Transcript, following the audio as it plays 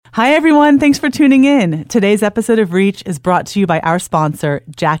Hi, everyone. Thanks for tuning in. Today's episode of Reach is brought to you by our sponsor,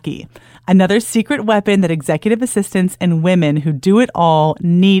 Jackie, another secret weapon that executive assistants and women who do it all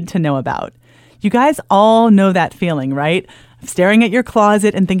need to know about. You guys all know that feeling, right? Staring at your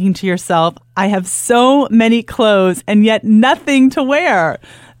closet and thinking to yourself, I have so many clothes and yet nothing to wear.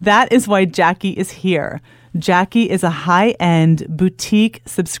 That is why Jackie is here. Jackie is a high-end boutique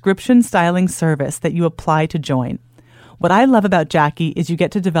subscription styling service that you apply to join. What I love about Jackie is you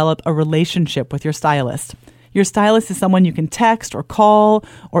get to develop a relationship with your stylist. Your stylist is someone you can text or call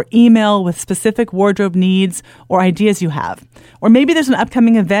or email with specific wardrobe needs or ideas you have. Or maybe there's an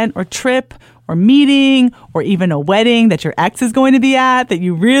upcoming event or trip or meeting or even a wedding that your ex is going to be at that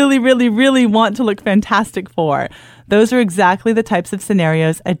you really, really, really want to look fantastic for. Those are exactly the types of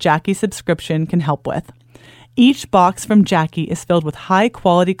scenarios a Jackie subscription can help with. Each box from Jackie is filled with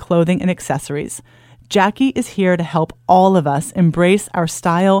high-quality clothing and accessories. Jackie is here to help all of us embrace our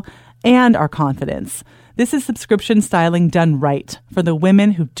style and our confidence. This is subscription styling done right for the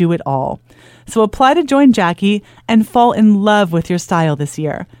women who do it all. So apply to join Jackie and fall in love with your style this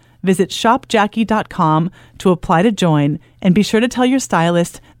year. Visit shopjackie.com to apply to join, and be sure to tell your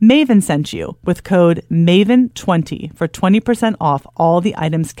stylist Maven sent you with code MAVEN20 for 20% off all the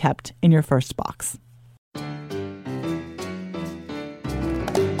items kept in your first box.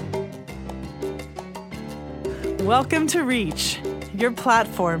 Welcome to Reach, your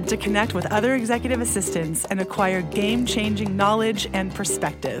platform to connect with other executive assistants and acquire game-changing knowledge and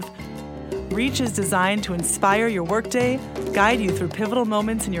perspective. Reach is designed to inspire your workday, guide you through pivotal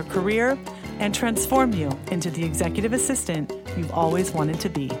moments in your career, and transform you into the executive assistant you've always wanted to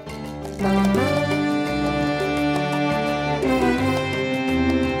be.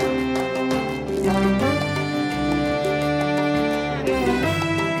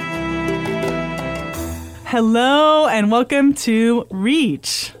 Hello and welcome to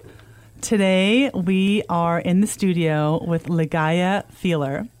Reach. Today we are in the studio with Ligaya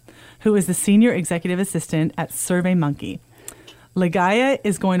Feeler, who is the Senior Executive Assistant at SurveyMonkey. Ligaya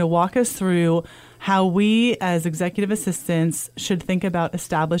is going to walk us through how we as executive assistants should think about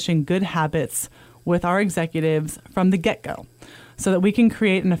establishing good habits with our executives from the get-go so that we can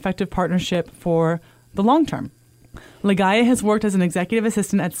create an effective partnership for the long term. Ligaya has worked as an executive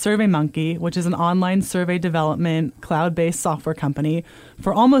assistant at SurveyMonkey, which is an online survey development, cloud-based software company,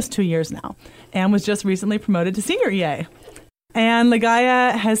 for almost 2 years now, and was just recently promoted to Senior EA. And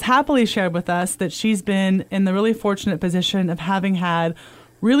Ligaya has happily shared with us that she's been in the really fortunate position of having had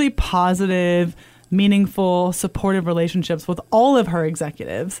really positive, meaningful, supportive relationships with all of her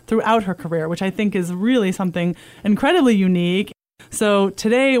executives throughout her career, which I think is really something incredibly unique. So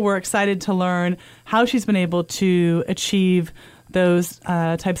today we're excited to learn how she's been able to achieve those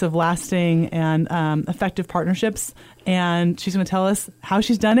types of lasting and effective partnerships. And she's going to tell us how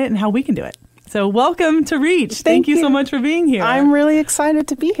she's done it and how we can do it. So welcome to Reach. Thank you so much for being here. I'm really excited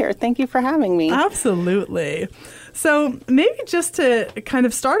to be here. Thank you for having me. Absolutely. So maybe just to kind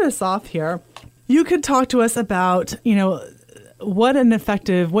of start us off here, you could talk to us about,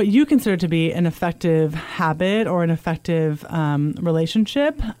 what you consider to be an effective habit or an effective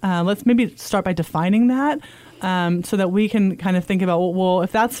relationship. Let's maybe start by defining that so that we can kind of think about, well,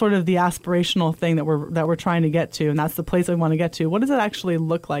 if that's sort of the aspirational thing that we're trying to get to, and that's the place we want to get to, what does it actually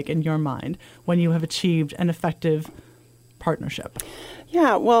look like in your mind when you have achieved an effective partnership?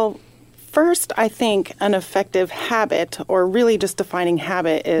 Yeah, well, first, I think an effective habit, or really just defining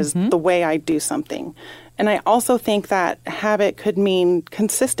habit, is the way I do something. And I also think that habit could mean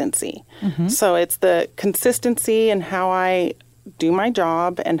consistency. So it's the consistency in how I do my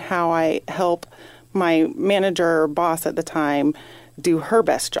job and how I help my manager or boss at the time do her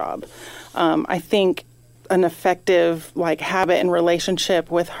best job. I think an effective habit and relationship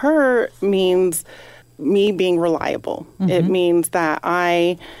with her means me being reliable. It means that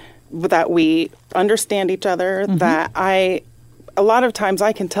we understand each other, that a lot of times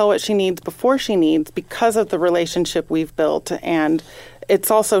I can tell what she needs before she needs because of the relationship we've built. And it's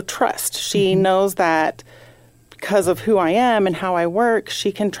also trust. She knows that because of who I am and how I work,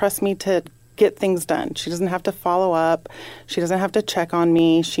 she can trust me to get things done. She doesn't have to follow up. She doesn't have to check on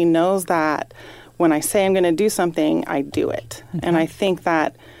me. She knows that when I say I'm going to do something, I do it. And I think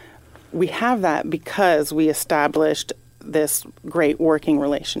that we have that because we established this great working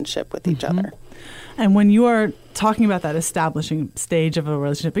relationship with each other. And when you are talking about that establishing stage of a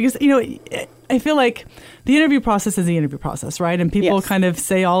relationship, because, I feel like the interview process is the interview process, right? And people kind of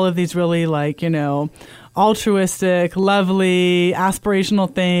say all of these really altruistic, lovely,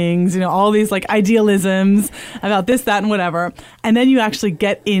 aspirational things, all these like idealisms about this, that, and whatever. And then you actually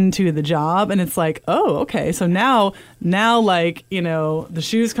get into the job and it's like, oh, okay. So now like, the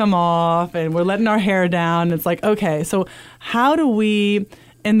shoes come off and we're letting our hair down. And it's like, okay, so how do we,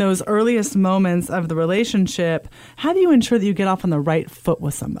 in those earliest moments of the relationship, how do you ensure that you get off on the right foot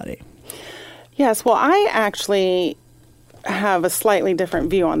with somebody? Yes, well, I actually have a slightly different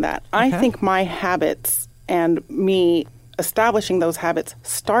view on that. Okay. I think my habits and me establishing those habits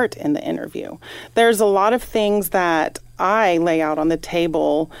start in the interview. There's a lot of things that I lay out on the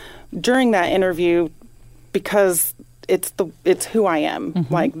table during that interview because it's who I am.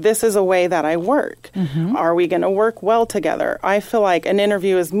 Mm-hmm. Like, this is a way that I work. Mm-hmm. Are we going to work well together? I feel like an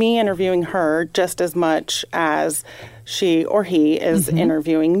interview is me interviewing her just as much as she or he is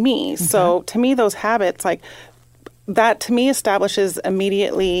interviewing me. Okay. So to me, those habits, like that to me establishes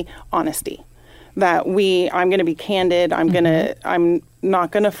immediately honesty. That I'm going to be candid. I'm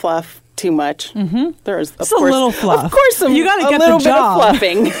not going to fluff too much. Mm-hmm. There's a little fluff. Of course, you got to get the job. A little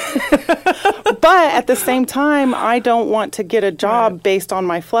bit of fluffing. But at the same time, I don't want to get a job based on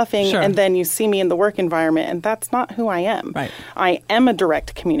my fluffing, and then you see me in the work environment, and that's not who I am. Right. I am a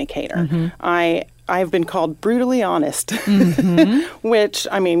direct communicator. Mm-hmm. I've been called brutally honest, which,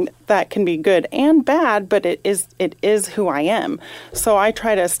 I mean, that can be good and bad, but it is who I am. So I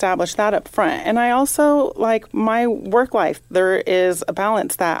try to establish that up front. And I also, like my work life, there is a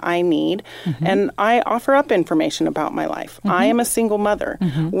balance that I need, and I offer up information about my life. I am a single mother.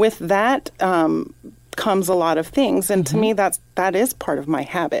 With that comes a lot of things, and to me, that is part of my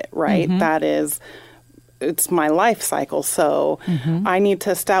habit, right? It's my life cycle. So I need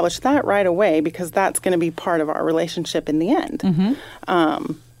to establish that right away because that's going to be part of our relationship in the end.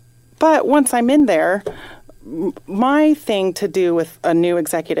 But once I'm in there, my thing to do with a new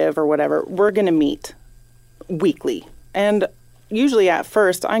executive or whatever, we're going to meet weekly. And usually at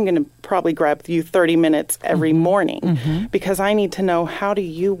first, I'm going to probably grab you 30 minutes every morning because I need to know, how do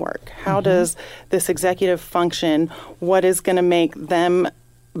you work? How does this executive function? What is going to make them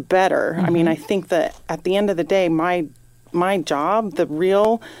better? I mean, I think that at the end of the day, my job, the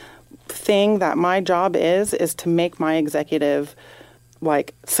real thing that my job is to make my executive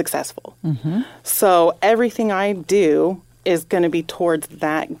like successful. So everything I do is going to be towards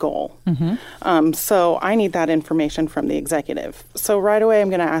that goal. So I need that information from the executive. So right away, I'm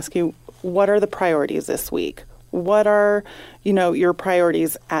going to ask you, what are the priorities this week? What are, your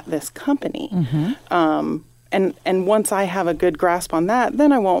priorities at this company? And once I have a good grasp on that,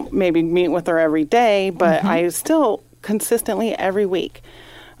 then I won't maybe meet with her every day, but I still consistently every week.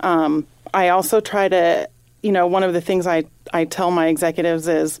 I also try to, one of the things I tell my executives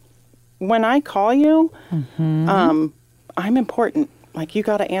is, when I call you, I'm important. Like, you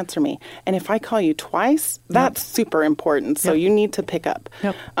got to answer me. And if I call you twice, that's super important. So you need to pick up.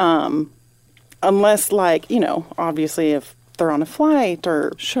 Unless, like, obviously if they're on a flight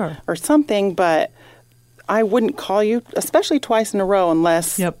or something, but I wouldn't call you, especially twice in a row,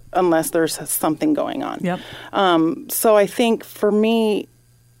 unless there's something going on. So I think for me,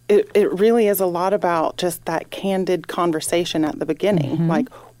 it really is a lot about just that candid conversation at the beginning. Like,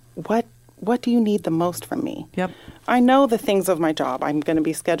 what do you need the most from me? I know the things of my job. I'm going to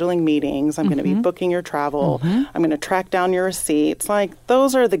be scheduling meetings. I'm going to be booking your travel. I'm going to track down your receipts. Like,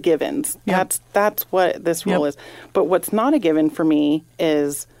 those are the givens. That's what this role is. But what's not a given for me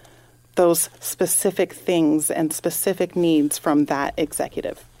is those specific things and specific needs from that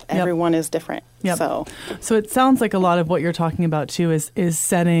executive. Everyone is different. So it sounds like a lot of what you're talking about too is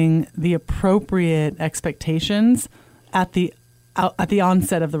setting the appropriate expectations at the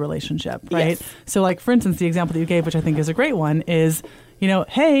onset of the relationship, right? So, like, for instance, the example that you gave, which I think is a great one, is,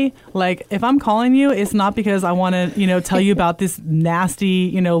 hey, like, if I'm calling you, it's not because I want to, tell you about this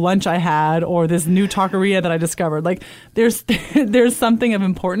nasty, lunch I had or this new taqueria that I discovered. Like, there's something of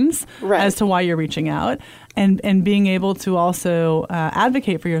importance as to why you're reaching out, and being able to also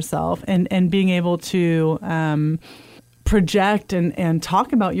advocate for yourself and being able to project and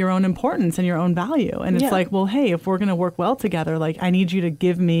talk about your own importance and your own value. And it's like, well, hey, if we're going to work well together, like, I need you to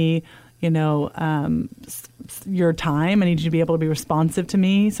give me, your time. I need you to be able to be responsive to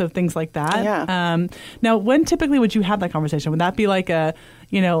me. So things like that. Now, when typically would you have that conversation? Would that be like a,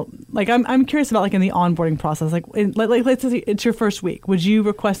 like, I'm curious about, like, in the onboarding process, like let's say it's your first week. Would you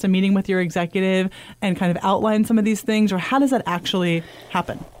request a meeting with your executive and kind of outline some of these things, or how does that actually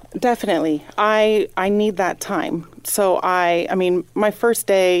happen? Definitely. I need that time. So I mean, my first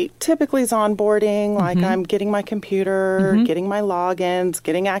day typically is onboarding, like I'm getting my computer, getting my logins,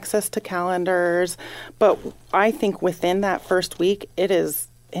 getting access to calendars. But I think within that first week, it is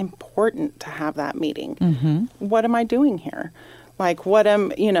important to have that meeting. What am I doing here? Like, what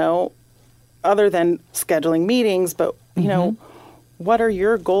am, other than scheduling meetings, but, what are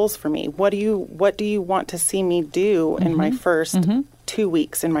your goals for me? What do you want to see me do in my first 2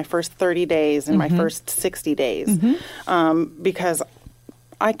 weeks, in my first 30 days, in my first 60 days? Because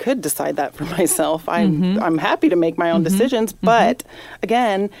I could decide that for myself. I'm happy to make my own decisions. But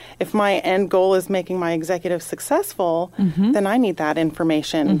again, if my end goal is making my executive successful, then I need that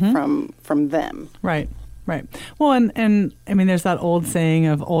information from them. Right. Right. Well, and I mean, there's that old saying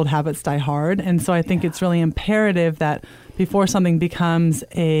of old habits die hard. And so I think it's really imperative that before something becomes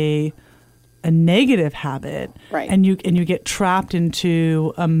a negative habit, right, and you get trapped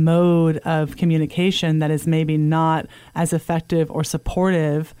into a mode of communication that is maybe not as effective or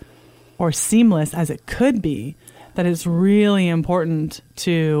supportive or seamless as it could be, that it's really important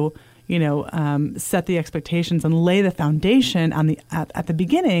to set the expectations and lay the foundation at the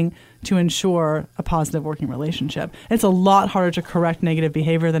beginning to ensure a positive working relationship. It's a lot harder to correct negative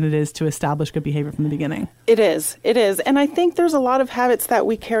behavior than it is to establish good behavior from the beginning. It is. And I think there's a lot of habits that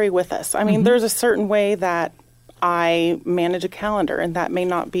we carry with us. I mean, there's a certain way that I manage a calendar, and that may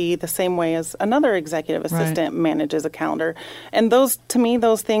not be the same way as another executive assistant manages a calendar. And those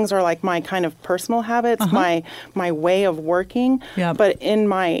things are like my kind of personal habits, my way of working. Yep. But in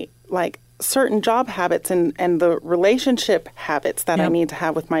my certain job habits and the relationship habits that I need to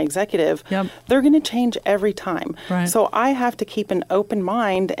have with my executive, they're going to change every time. Right. So I have to keep an open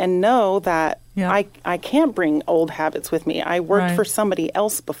mind and know that I can't bring old habits with me. I worked for somebody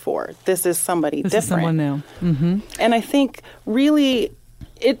else before. This is somebody different. This is someone new. And I think really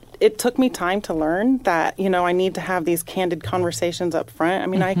it took me time to learn that, I need to have these candid conversations up front. I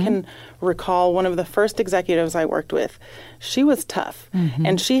mean, I can recall one of the first executives I worked with. She was tough,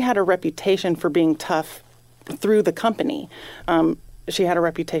 and she had a reputation for being tough through the company. She had a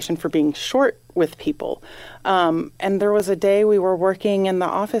reputation for being short with people. And there was a day we were working in the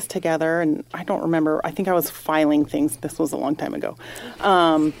office together, and I don't remember. I think I was filing things. This was a long time ago.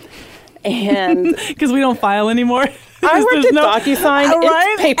 And because we don't file anymore. I worked at DocuSign.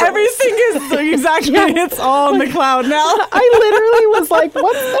 Right? It's paperless. Everything is exactly. It's all in the cloud now. I literally was like,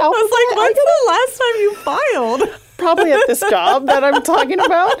 "What's the last time you filed?" Probably at this job that I'm talking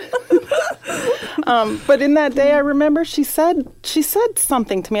about. But in that day, I remember she said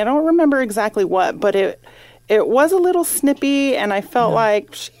something to me. I don't remember exactly what, but it was a little snippy, and I felt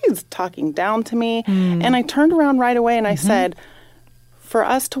like she's talking down to me. And I turned around right away and I said, for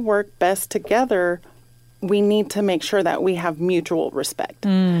us to work best together, we need to make sure that we have mutual respect.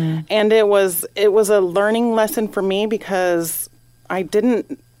 And it was a learning lesson for me because I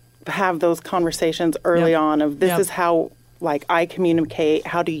didn't have those conversations early on of this is how I communicate.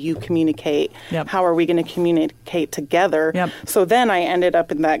 How do you communicate? How are we going to communicate together? So then I ended up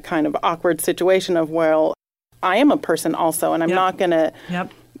in that kind of awkward situation of, well, I am a person also, and I'm not going to,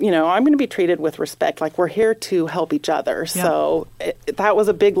 I'm going to be treated with respect. Like, we're here to help each other. So that was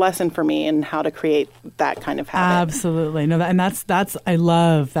a big lesson for me in how to create that kind of habit. Absolutely. No, and that's I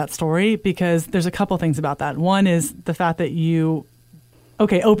love that story because there's a couple things about that. One is the fact that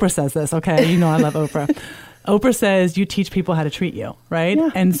Oprah says this. Okay, I love Oprah. Oprah says you teach people how to treat you, right? Yeah.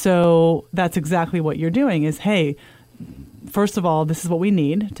 And so that's exactly what you're doing is, hey, first of all, this is what we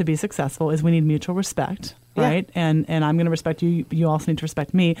need to be successful is we need mutual respect, right? And I'm going to respect you. You also need to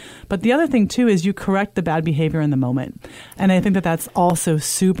respect me. But the other thing, too, is you correct the bad behavior in the moment. And I think that that's also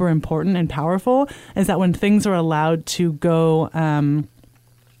super important and powerful is that when things are allowed to go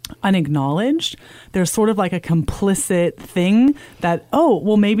unacknowledged, there's sort of like a complicit thing that,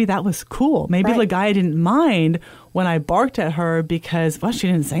 maybe that was cool. Maybe the guy didn't mind when I barked at her because, she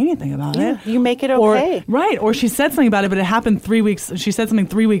didn't say anything about it. You make it okay. Or she said something about it, but it happened 3 weeks. She said something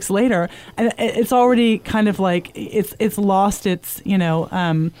 3 weeks later, and it's already kind of like it's lost its,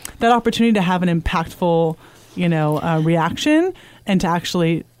 that opportunity to have an impactful, reaction and to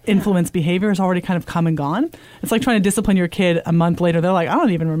actually influence behavior has already kind of come and gone. It's like trying to discipline your kid a month later. They're like, I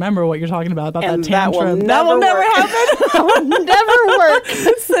don't even remember what you're talking about that tantrum. That will never happen. That will never work.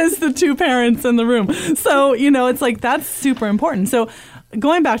 Says the two parents in the room. So, it's like that's super important. So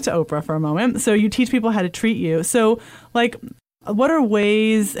going back to Oprah for a moment. So you teach people how to treat you. So what are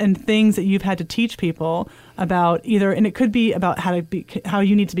ways and things that you've had to teach people about and it could be about how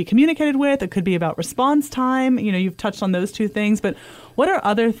you need to be communicated with. It could be about response time. You've touched on those two things, but what are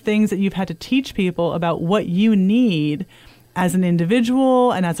other things that you've had to teach people about what you need as an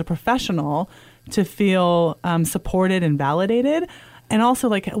individual and as a professional to feel supported and validated? And also,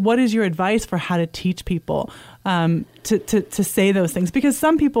 like, what is your advice for how to teach people to say those things? Because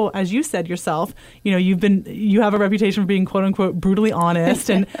some people, as you said yourself, you know, you have a reputation for being quote unquote brutally honest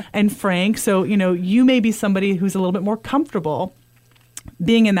and frank. So, you know, you may be somebody who's a little bit more comfortable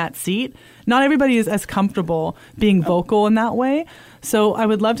being in that seat. Not everybody is as comfortable being vocal in that way. So I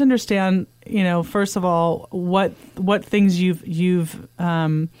would love to understand, you know, first of all, what things you've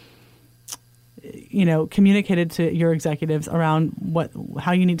you know, communicated to your executives around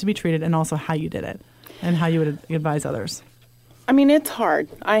how you need to be treated, and also how you did it and how you would advise others. I mean, it's hard.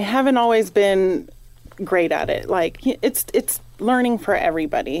 I haven't always been great at it. Like, it's learning for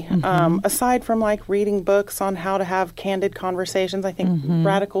everybody. Aside from like reading books on how to have candid conversations, I think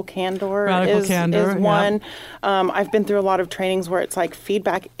Radical Candor is one. I've been through a lot of trainings where it's like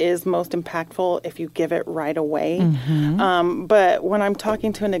feedback is most impactful if you give it right away. But when I'm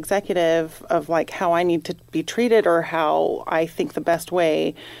talking to an executive of like how I need to be treated or how I think the best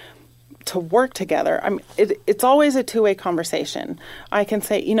way to work together, it's always a two-way conversation. I can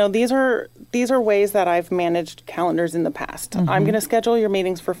say, you know, these are ways that I've managed calendars in the past. I'm going to schedule your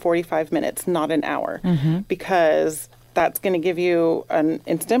meetings for 45 minutes, not an hour, because that's going to give you an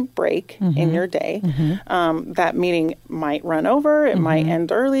instant break in your day. That meeting might run over, it might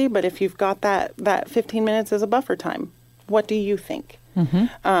end early, but if you've got that 15 minutes as a buffer time, what do you think?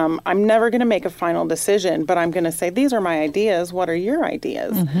 I'm never going to make a final decision, but I'm going to say, these are my ideas. What are your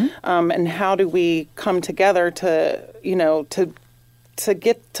ideas? And how do we come together to, you know, to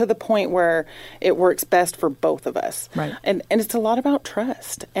get to the point where it works best for both of us? Right. And it's a lot about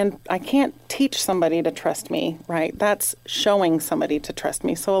trust. And I can't teach somebody to trust me, right? That's showing somebody to trust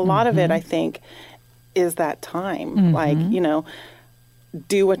me. So a lot of it, I think, is that time. Like, you know,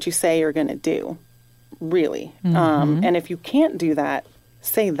 do what you say you're going to do. Really. And if you can't do that,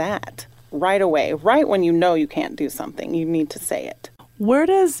 say that right away. Right when you know you can't do something, you need to say it. Where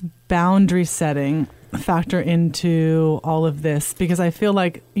does boundary setting factor into all of this? Because I feel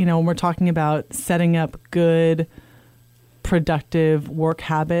like, you know, when we're talking about setting up good, productive work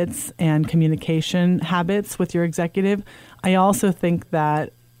habits and communication habits with your executive, I also think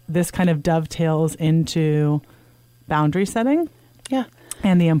that this kind of dovetails into boundary setting. Yeah.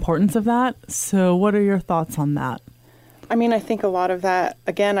 And the importance of that. So what are your thoughts on that? I mean, I think a lot of that,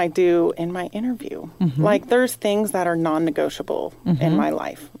 again, I do in my interview. Like, there's things that are non-negotiable in my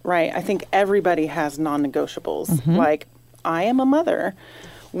life, right? I think everybody has non-negotiables. Like, I am a mother.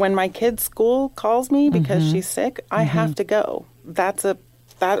 When my kid's school calls me because she's sick, I have to go. That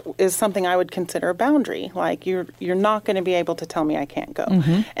is something I would consider a boundary. Like, you're not going to be able to tell me I can't go.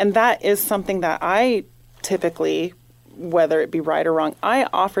 And that is something that I typically, whether it be right or wrong, I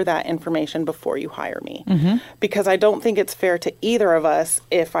offer that information before you hire me, because I don't think it's fair to either of us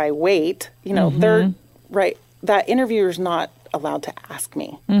if I wait. You know, they're right. That interviewer's not allowed to ask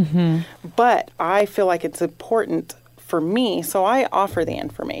me, but I feel like it's important for me, so I offer the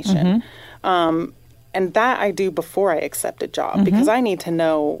information, and that I do before I accept a job, because I need to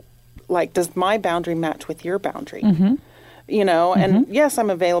know, like, does my boundary match with your boundary? You know, and yes, I'm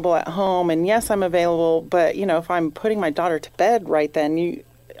available at home, and yes, I'm available, but, you know, if I'm putting my daughter to bed right then,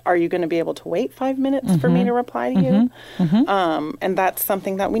 are you going to be able to wait 5 minutes for me to reply to you? And that's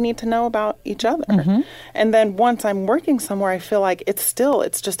something that we need to know about each other. And then once I'm working somewhere, I feel like it's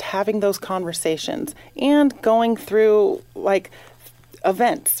just having those conversations and going through, like,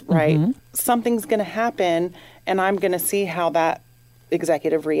 events, right? Something's going to happen, and I'm going to see how that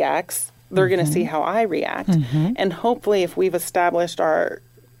executive reacts. They're going to see how I react. And hopefully, if we've established our,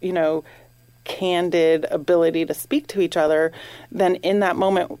 you know, candid ability to speak to each other, then in that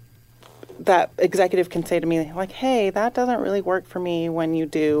moment, that executive can say to me, like, hey, that doesn't really work for me when you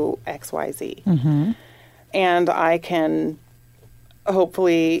do X, Y, Z. And I can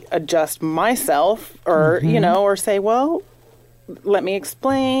hopefully adjust myself, or, you know, or say, well, let me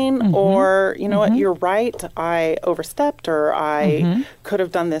explain, or, you know what, you're right, I overstepped, or I could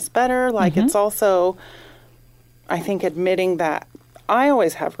have done this better. Like, it's also, I think, admitting that I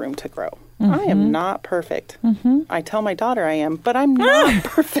always have room to grow. I am not perfect. I tell my daughter I am, but I'm not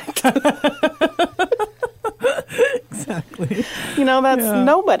perfect. Exactly. You know, that's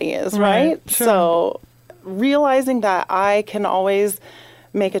nobody is, right? Sure. So realizing that I can always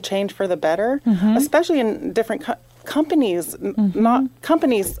make a change for the better, especially in different companies.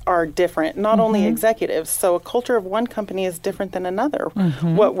 Companies are different, not only executives. So a culture of one company is different than another.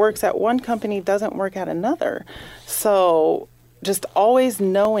 What works at one company doesn't work at another. So just always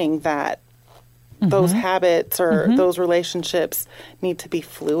knowing that those habits or those relationships need to be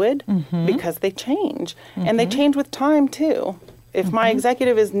fluid because they change. And they change with time, too. If my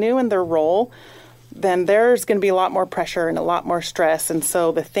executive is new in their role, then there's going to be a lot more pressure and a lot more stress. And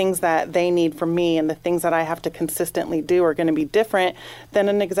so the things that they need from me and the things that I have to consistently do are going to be different than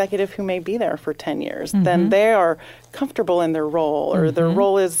an executive who may be there for 10 years. Then they are comfortable in their role, or their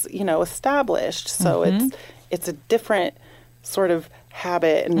role is, established. So it's a different sort of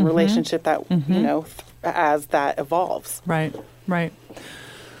habit and relationship that, as that evolves. Right.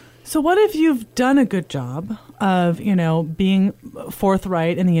 So what if you've done a good job of, being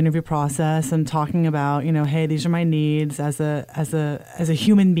forthright in the interview process and talking about, hey, these are my needs as a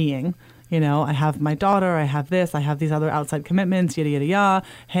human being. I have my daughter, I have this, I have these other outside commitments, yada, yada, yada.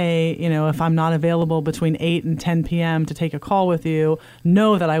 Hey, if I'm not available between 8 and 10 p.m. to take a call with you,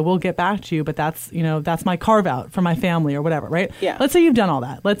 know that I will get back to you, but that's my carve out for my family or whatever, right? Yeah. Let's say you've done all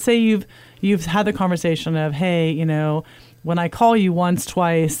that. Let's say you've had the conversation of, hey, when I call you once,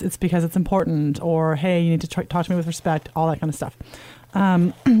 twice, it's because it's important, or hey, you need to talk to me with respect, all that kind of stuff.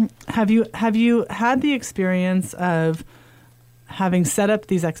 Have you had the experience of having set up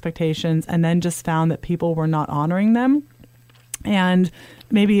these expectations and then just found that people were not honoring them? And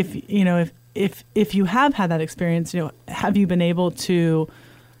maybe if you have had that experience, have you been able to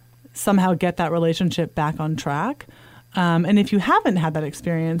somehow get that relationship back on track? And if you haven't had that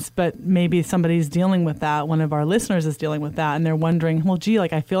experience, but maybe somebody's dealing with that, one of our listeners is dealing with that, and they're wondering, well, gee,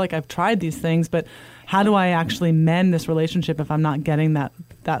 I feel like I've tried these things, but how do I actually mend this relationship if I'm not getting that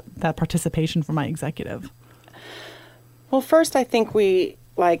participation from my executive? Well, first, I think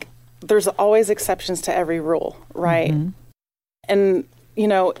there's always exceptions to every rule, right? And,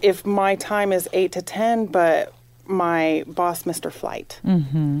 if my time is 8 to 10, but my boss missed her flight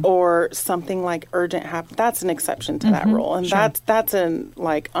or something like urgent happened, that's an exception to that rule. And that's an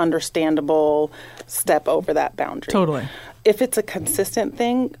understandable step over that boundary. Totally. If it's a consistent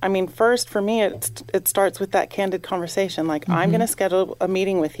thing, first for me, it starts with that candid conversation. I'm going to schedule a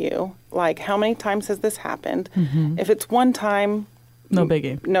meeting with you. How many times has this happened? If it's one time, no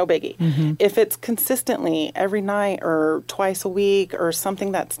biggie. No biggie. If it's consistently every night or twice a week or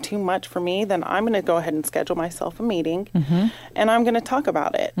something that's too much for me, then I'm going to go ahead and schedule myself a meeting and I'm going to talk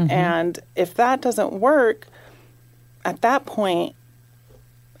about it. And if that doesn't work, at that point,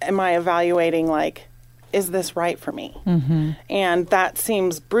 am I evaluating is this right for me? And that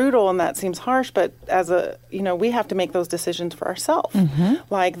seems brutal and that seems harsh, but as we have to make those decisions for ourselves.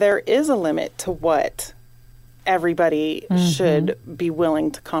 There is a limit to what everybody should be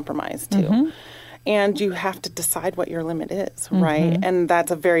willing to compromise to. And you have to decide what your limit is, right? And that's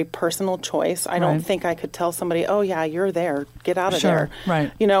a very personal choice. I don't think I could tell somebody, oh, yeah, you're there. Get out of there.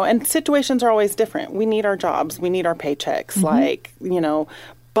 Right. And situations are always different. We need our jobs. We need our paychecks,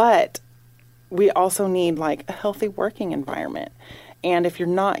 but we also need a healthy working environment. And if you're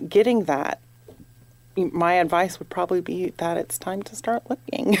not getting that, my advice would probably be that it's time to start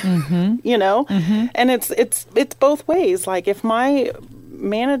looking, and it's both ways. If my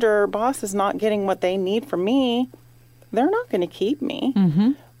manager or boss is not getting what they need from me, they're not going to keep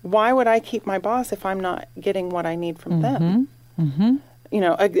me. Why would I keep my boss if I'm not getting what I need from them?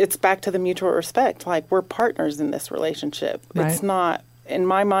 It's back to the mutual respect. We're partners in this relationship. Right. It's not, in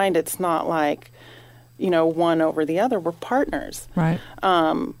my mind, it's not one over the other. We're partners. Right.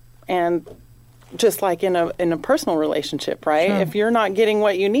 And just like in a personal relationship, right? Sure. If you're not getting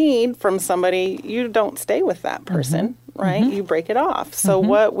what you need from somebody, you don't stay with that person, right? You break it off. So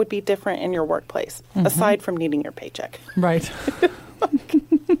what would be different in your workplace, aside from needing your paycheck? Right.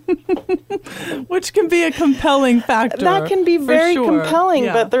 Which can be a compelling factor. That can be very compelling,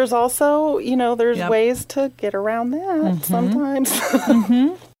 yeah. But there's also, there's ways to get around that sometimes.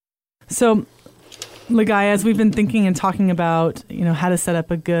 So, Ligaya, as we've been thinking and talking about, how to set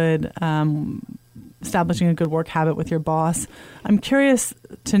up a good, establishing a good work habit with your boss, I'm curious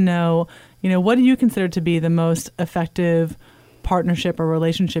to know, what do you consider to be the most effective partnership or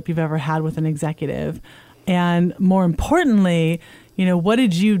relationship you've ever had with an executive? And more importantly, what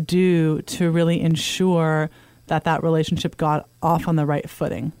did you do to really ensure that relationship got off on the right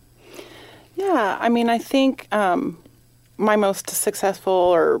footing? Yeah, I think my most successful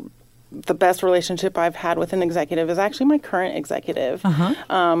or the best relationship I've had with an executive is actually my current executive.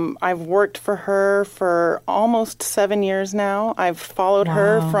 I've worked for her for almost 7 years now. I've followed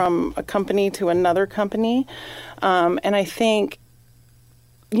her from a company to another company. And I think,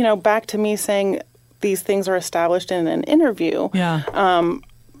 back to me saying these things are established in an interview.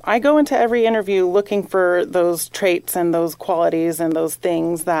 I go into every interview looking for those traits and those qualities and those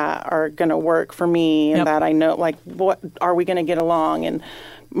things that are going to work for me and that I know, what are we going to get along? And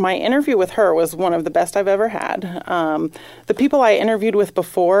my interview with her was one of the best I've ever had. The people I interviewed with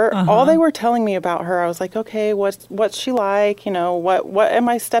before, all they were telling me about her, I was like, okay, what's she like? You know, what am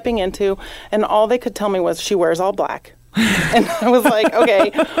I stepping into? And all they could tell me was she wears all black. And I was like, okay,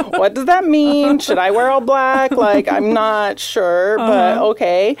 what does that mean? Should I wear all black? Like, I'm not sure, but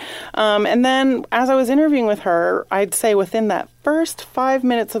okay. And then as I was interviewing with her, I'd say within that first 5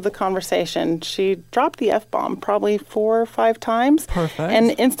 minutes of the conversation, she dropped the F-bomb probably 4 or 5 times. Perfect.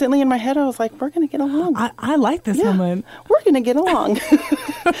 And instantly in my head, I was like, we're going to get along. I like this woman. We're going to get along.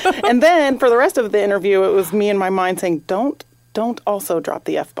 And then for the rest of the interview, it was me in my mind saying, don't also drop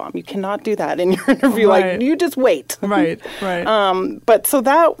the F-bomb. You cannot do that in your interview. Right. Like, you just wait. Right. But so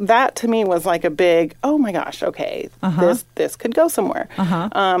that to me was like a big, oh my gosh, okay, this could go somewhere.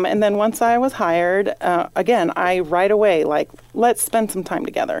 And then once I was hired, again, I right away, like, let's spend some time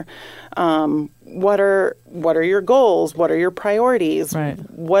together. What are your goals? What are your priorities? Right.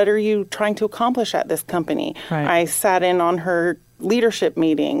 What are you trying to accomplish at this company? Right. I sat in on her leadership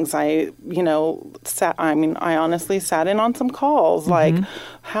meetings. I honestly sat in on some calls. Like,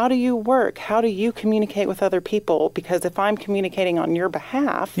 how do you work? How do you communicate with other people? Because if I'm communicating on your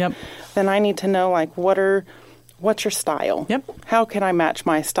behalf, then I need to know, like, what's your style? How can I match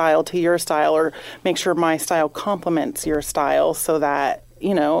my style to your style, or make sure my style complements your style, so that,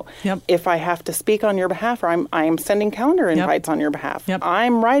 you know, if I have to speak on your behalf, or I'm sending calendar invites on your behalf,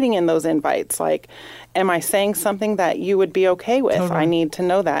 I'm writing in those invites, like, am I saying something that you would be okay with? Totally. I need to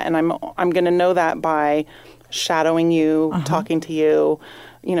know that. And I'm going to know that by shadowing you, talking to you,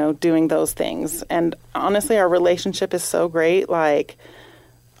 you know, doing those things. And honestly, our relationship is so great. Like,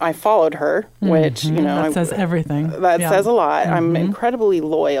 I followed her, which, you know, that says everything. That says a lot. I'm incredibly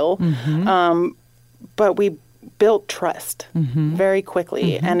loyal. But we built trust very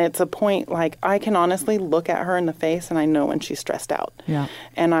quickly. And it's a point, like, I can honestly look at her in the face and I know when she's stressed out.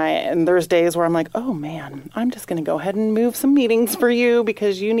 And there's days where I'm like, oh man, I'm just going to go ahead and move some meetings for you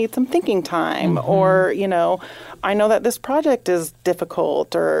because you need some thinking time. Or, you know, I know that this project is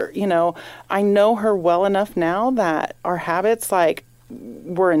difficult, or, you know, I know her well enough now that our habits, like,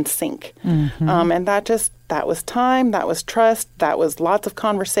 we're in sync. And that was time, that was trust, that was lots of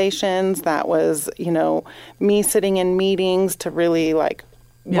conversations, that was, you know, me sitting in meetings to really, like,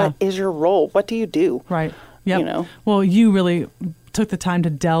 what is your role? What do you do? Right. Yep. You know? Well, you really took the time to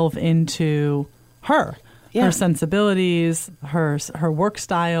delve into her sensibilities, her work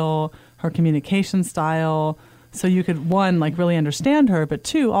style, her communication style. So you could, one, like, really understand her, but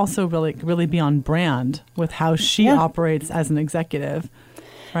two, also really be on brand with how she operates as an executive.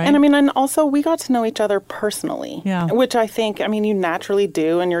 Right. And I mean, and also we got to know each other personally, which I think, I mean, you naturally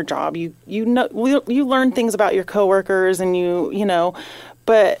do in your job. You know, you learn things about your coworkers, and you know,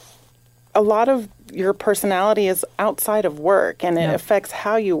 but a lot of your personality is outside of work, and it affects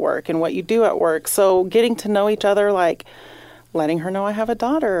how you work and what you do at work. So getting to know each other, like, letting her know I have a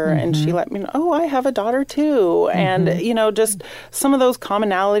daughter, and she let me know, oh, I have a daughter too. And, you know, just some of those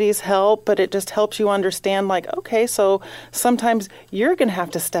commonalities help, but it just helps you understand, like, okay, so sometimes you're going to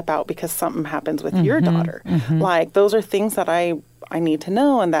have to step out because something happens with your daughter. Like, those are things that I need to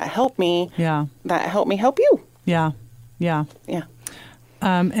know, and that help me. That help me help you. Yeah.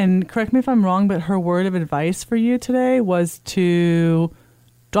 And correct me if I'm wrong, but her word of advice for you today was to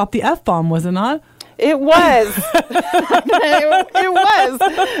drop the F-bomb, was it not? It was. It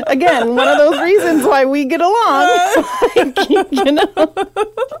was. Again, one of those reasons why we get along. Like, you know?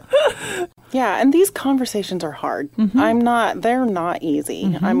 Yeah, and these conversations are hard. They're not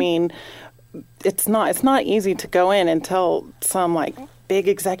easy. I mean, it's not easy to go in and tell some, like, big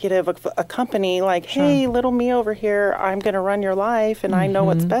executive of a company, like, hey, little me over here, I'm going to run your life, and I know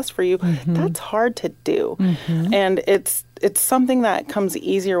what's best for you. That's hard to do. And it's something that comes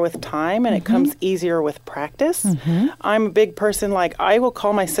easier with time, and it comes easier with practice. I'm a big person, like, I will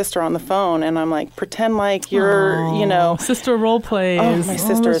call my sister on the phone, and I'm like, pretend like you're, you know. Sister role plays. Oh, my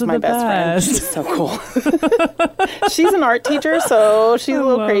sister is my best friend. She's so cool. She's an art teacher, so she's a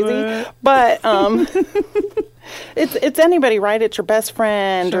little crazy. But it's anybody, right? It's your best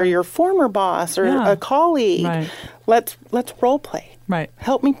friend or your former boss or a colleague. Right. Let's role play. Right.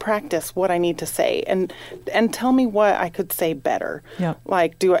 Help me practice what I need to say, and tell me what I could say better.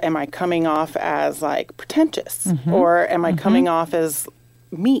 Like, am I coming off as, like, pretentious, or am I coming off as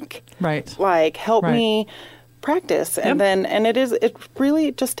meek? Right. Like, help me practice, and then it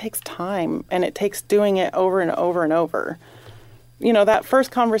really just takes time, and it takes doing it over and over and over. You know, that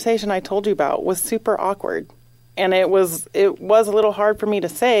first conversation I told you about was super awkward. And it was a little hard for me to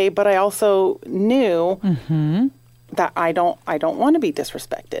say, but I also knew that I don't want to be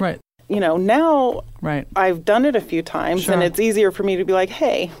disrespected. Right. now Right. I've done it a few times, Sure. and it's easier for me to be like,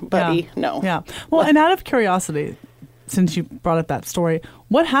 hey, buddy, no. Yeah. Well, and out of curiosity, since you brought up that story,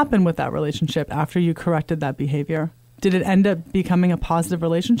 what happened with that relationship after you corrected that behavior? Did it end up becoming a positive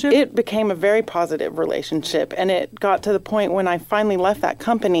relationship? It became a very positive relationship, and it got to the point when I finally left that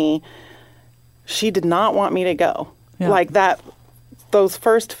company, she did not want me to go. Yeah. Like that, those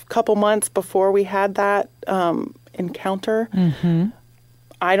first couple months before we had that encounter,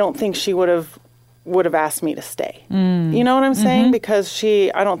 I don't think she would have asked me to stay. You know what I'm saying? Because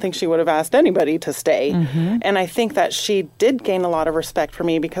I don't think she would have asked anybody to stay. And I think that she did gain a lot of respect for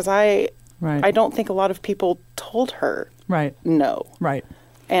me because I don't think a lot of people told her no. Right.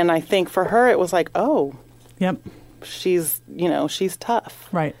 And I think for her it was like, oh, Yep. she's tough.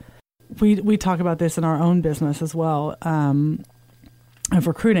 Right. We talk about this in our own business as well, of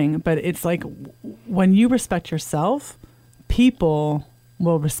recruiting, but it's like when you respect yourself, people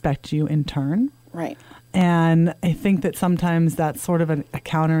will respect you in turn. Right. And I think that sometimes that's sort of a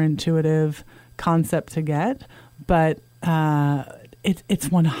counterintuitive concept to get, but it's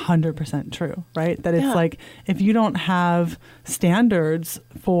 100% true, right? That it's like if you don't have standards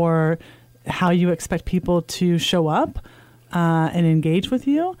for how you expect people to show up and engage with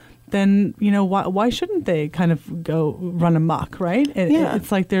you, then why shouldn't they kind of go run amok, right?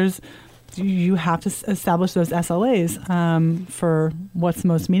 It's like you have to establish those SLAs for what's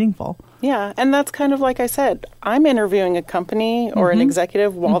most meaningful. Yeah, and that's kind of like I said, I'm interviewing a company or an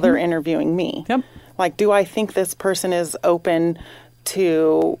executive while they're interviewing me. Yep. Like, do I think this person is open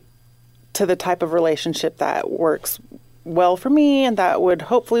to the type of relationship that works well for me and that would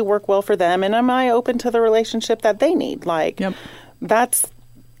hopefully work well for them? And am I open to the relationship that they need? Like,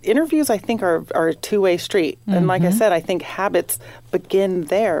 interviews, I think, are a two-way street. And like I said, I think habits begin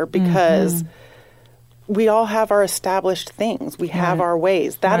there because we all have our established things. We have our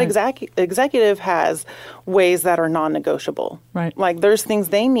ways. That executive has ways that are non-negotiable. Right. Like there's things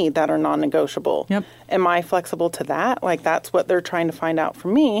they need that are non-negotiable. Yep. Am I flexible to that? Like that's what they're trying to find out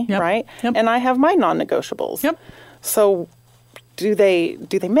from me, right? Yep. And I have my non-negotiables. Yep. So do they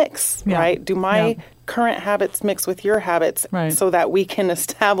mix, right? Do my current habits mix with your habits so that we can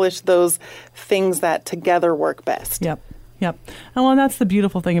establish those things that together work best? Yep. And well, that's the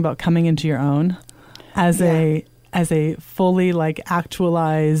beautiful thing about coming into your own as a fully like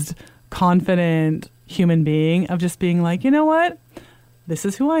actualized, confident human being of just being like, you know what? This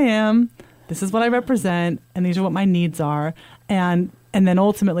is who I am. This is what I represent. And these are what my needs are. And then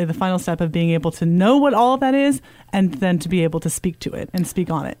ultimately the final step of being able to know what all of that is and then to be able to speak to it and speak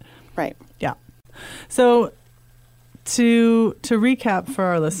on it. Right. Yeah. So to recap for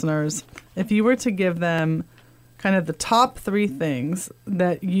our listeners, if you were to give them kind of the top 3 things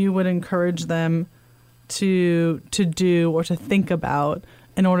that you would encourage them to do or to think about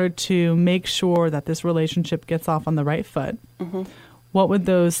in order to make sure that this relationship gets off on the right foot, what would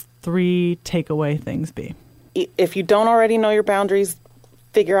those 3 takeaway things be? If you don't already know your boundaries,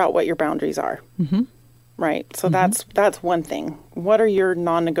 figure out what your boundaries are. Right. So that's one thing. What are your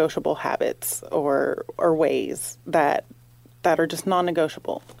non-negotiable habits or ways that are just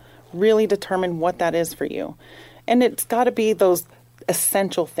non-negotiable? Really determine what that is for you. And it's got to be those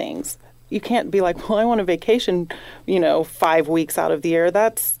essential things. You can't be like, well, I want a vacation, 5 weeks out of the year.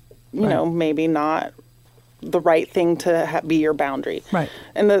 That's, maybe not the right thing to be your boundary. Right.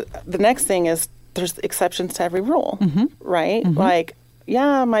 And the next thing is there's exceptions to every rule, right? Like,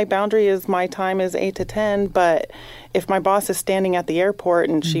 yeah, my boundary is my time is 8 to 10, but if my boss is standing at the airport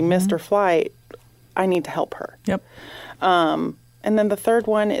and she missed her flight, I need to help her. Yep. And then the third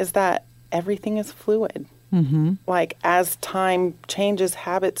one is that everything is fluid. Like as time changes,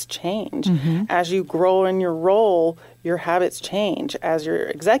 habits change. As you grow in your role, your habits change. As your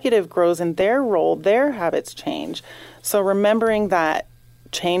executive grows in their role, their habits change. So remembering that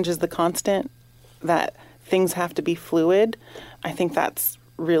change is the constant, that things have to be fluid, I think that's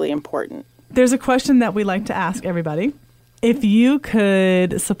really important. There's a question that we like to ask everybody. If you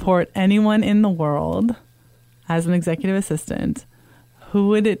could support anyone in the world as an executive assistant, who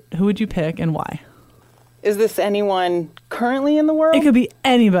would you pick and why? Is this anyone currently in the world? It could be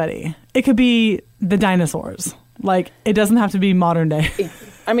anybody. It could be the dinosaurs. Like, it doesn't have to be modern day.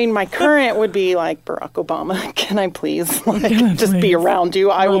 I mean, my current would be like Barack Obama. Can I please just be around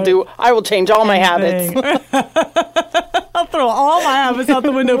you? I will change all my habits. I'll throw all my habits out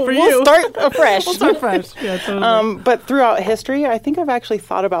the window for you. We'll start afresh. Yeah, totally. But throughout history, I think I've actually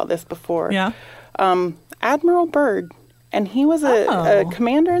thought about this before. Yeah. Admiral Byrd, and he was a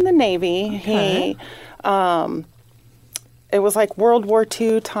commander in the Navy. Okay. It was like World War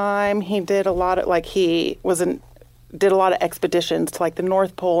II time. He did a lot of, he was did a lot of expeditions to like the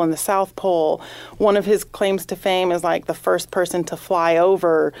North Pole and the South Pole. One of his claims to fame is like the first person to fly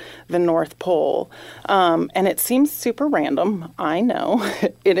over the North Pole. And it seems super random. I know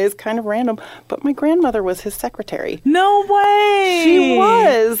it is kind of random, but my grandmother was his secretary. No way. She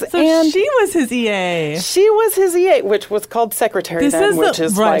was. So and she was his EA. She was his EA, which was called secretary which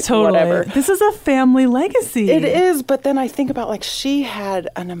is right, like totally. whatever. This is a family legacy. It is, but then I think about like she had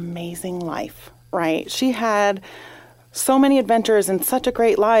an amazing life, right? She had so many adventures and such a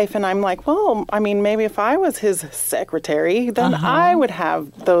great life. And I'm like, well, I mean, maybe if I was his secretary, then I would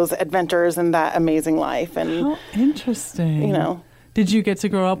have those adventures and that amazing life. And how interesting. You know. Did you get to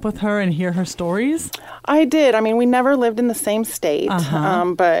grow up with her and hear her stories? I did. I mean, we never lived in the same state,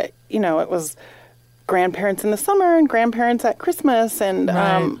 but, you know, it was grandparents in the summer and grandparents at Christmas. And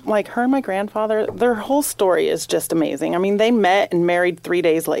like her and my grandfather, their whole story is just amazing. I mean, they met and married 3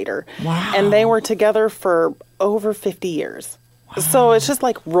 days later. Wow. And they were together for over 50 years. Wow. So it's just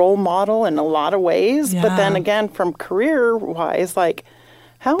like role model in a lot of ways. Yeah. But then again, from career wise, like,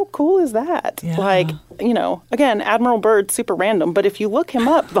 how cool is that? Yeah. Like, you know, again, Admiral Byrd, super random. But if you look him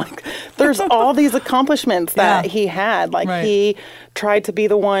up, like, there's all these accomplishments that he had. Like, he tried to be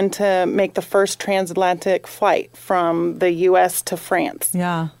the one to make the first transatlantic flight from the U.S. to France.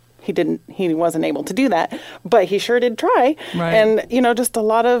 Yeah. He wasn't able to do that, but he sure did try. Right. And, you know, just a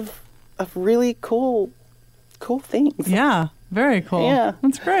lot of really cool things. Yeah. Very cool. Yeah.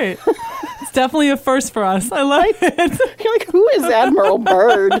 That's great. It's definitely a first for us. I love it. You're like, who is Admiral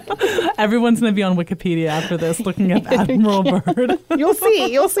Byrd? Everyone's going to be on Wikipedia after this looking up Admiral Byrd. You'll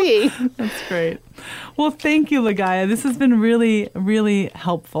see. That's great. Well, thank you, Ligaya. This has been really, really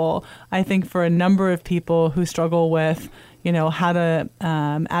helpful, I think, for a number of people who struggle with, you know, how to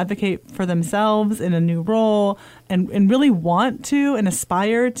advocate for themselves in a new role and really want to and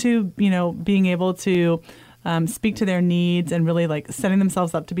aspire to, you know, being able to speak to their needs and really like setting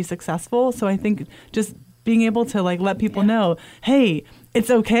themselves up to be successful. So I think just being able to like let people know, hey,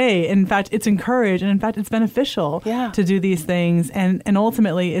 it's okay. In fact, it's encouraged. And in fact, it's beneficial to do these things. And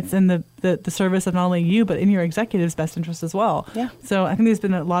ultimately, it's in the service of not only you, but in your executive's best interest as well. Yeah. So I think there's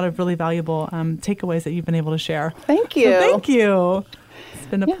been a lot of really valuable takeaways that you've been able to share. Thank you. So thank you. It's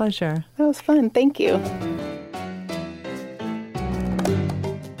been a pleasure. That was fun. Thank you.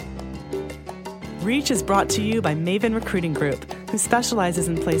 Reach is brought to you by Maven Recruiting Group, who specializes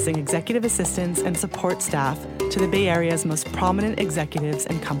in placing executive assistants and support staff to the Bay Area's most prominent executives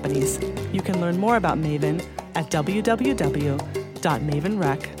and companies. You can learn more about Maven at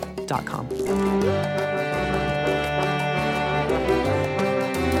www.mavenrec.com.